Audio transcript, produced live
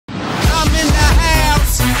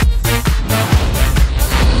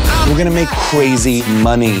gonna make crazy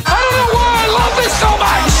money. I don't know why I love this so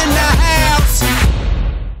much!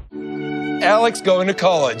 Alex going to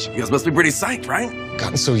college. You guys must be pretty psyched, right?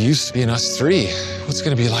 Gotten so used to being us three. What's it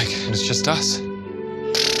gonna be like when it's just us?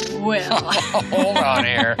 Well. Hold on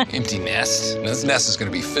here. Empty nest. This nest is gonna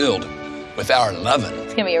be filled with our lovin'.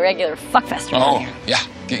 It's gonna be a regular fuck-fest around here. Yeah.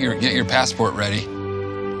 Get your passport ready.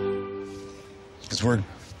 Because we're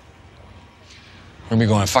gonna be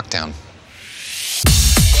going to Fucktown.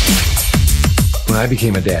 When I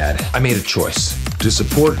became a dad, I made a choice to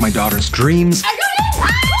support my daughter's dreams.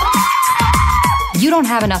 You don't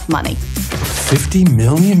have enough money. $50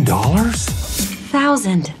 million?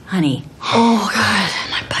 1,000, honey. Oh, God.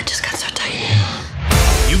 My butt just got so tight.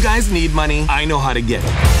 You guys need money. I know how to get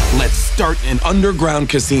it. Let's start an underground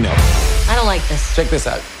casino. I don't like this. Check this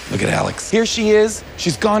out. Look at Alex. Here she is.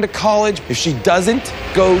 She's gone to college. If she doesn't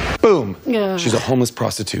go, boom. Yeah. She's a homeless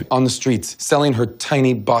prostitute on the streets, selling her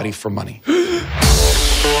tiny body for money.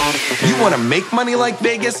 You want to make money like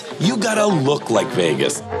Vegas? You gotta look like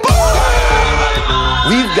Vegas.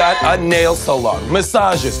 We've got a nail salon,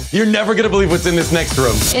 massages. You're never gonna believe what's in this next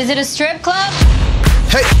room. Is it a strip club?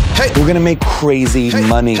 Hey, we're gonna make crazy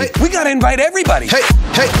money. We gotta invite everybody.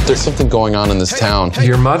 There's something going on in this town.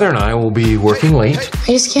 Your mother and I will be working late. I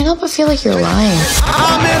just can't help but feel like you're lying.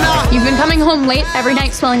 You've been coming home late every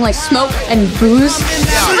night smelling like smoke and booze.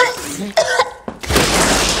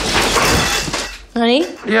 Honey?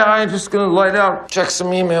 Yeah, I'm just gonna light out, check some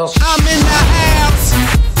emails.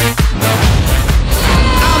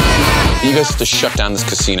 You guys have to shut down this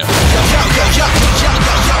casino.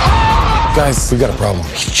 Guys, we got a problem.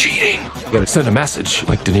 He's cheating. You gotta send a message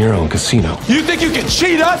like De Niro in Casino. You think you can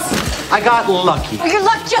cheat us? I got lucky. Well, your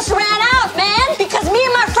luck just ran out, man, because me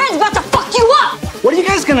and my friend's about to fuck you up. What are you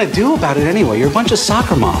guys gonna do about it anyway? You're a bunch of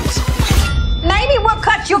soccer moms. Maybe we'll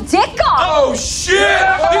cut your dick off. Oh, shit!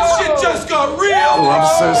 This shit just got real! Oh, I'm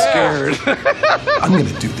so scared. I'm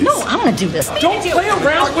gonna do this. No, I'm gonna do this. Don't play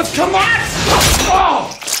around with come on!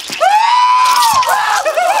 Oh!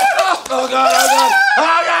 Oh, God, oh, God.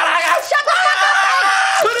 Oh, God, Shut the fuck up!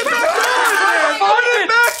 Put it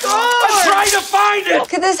back on! I'm trying to find it!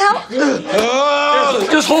 Could this help? Oh!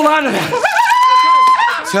 Just hold on to that.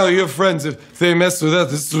 Tell your friends if they mess with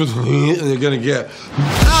us, this is what they're gonna get.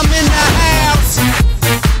 I'm in the house.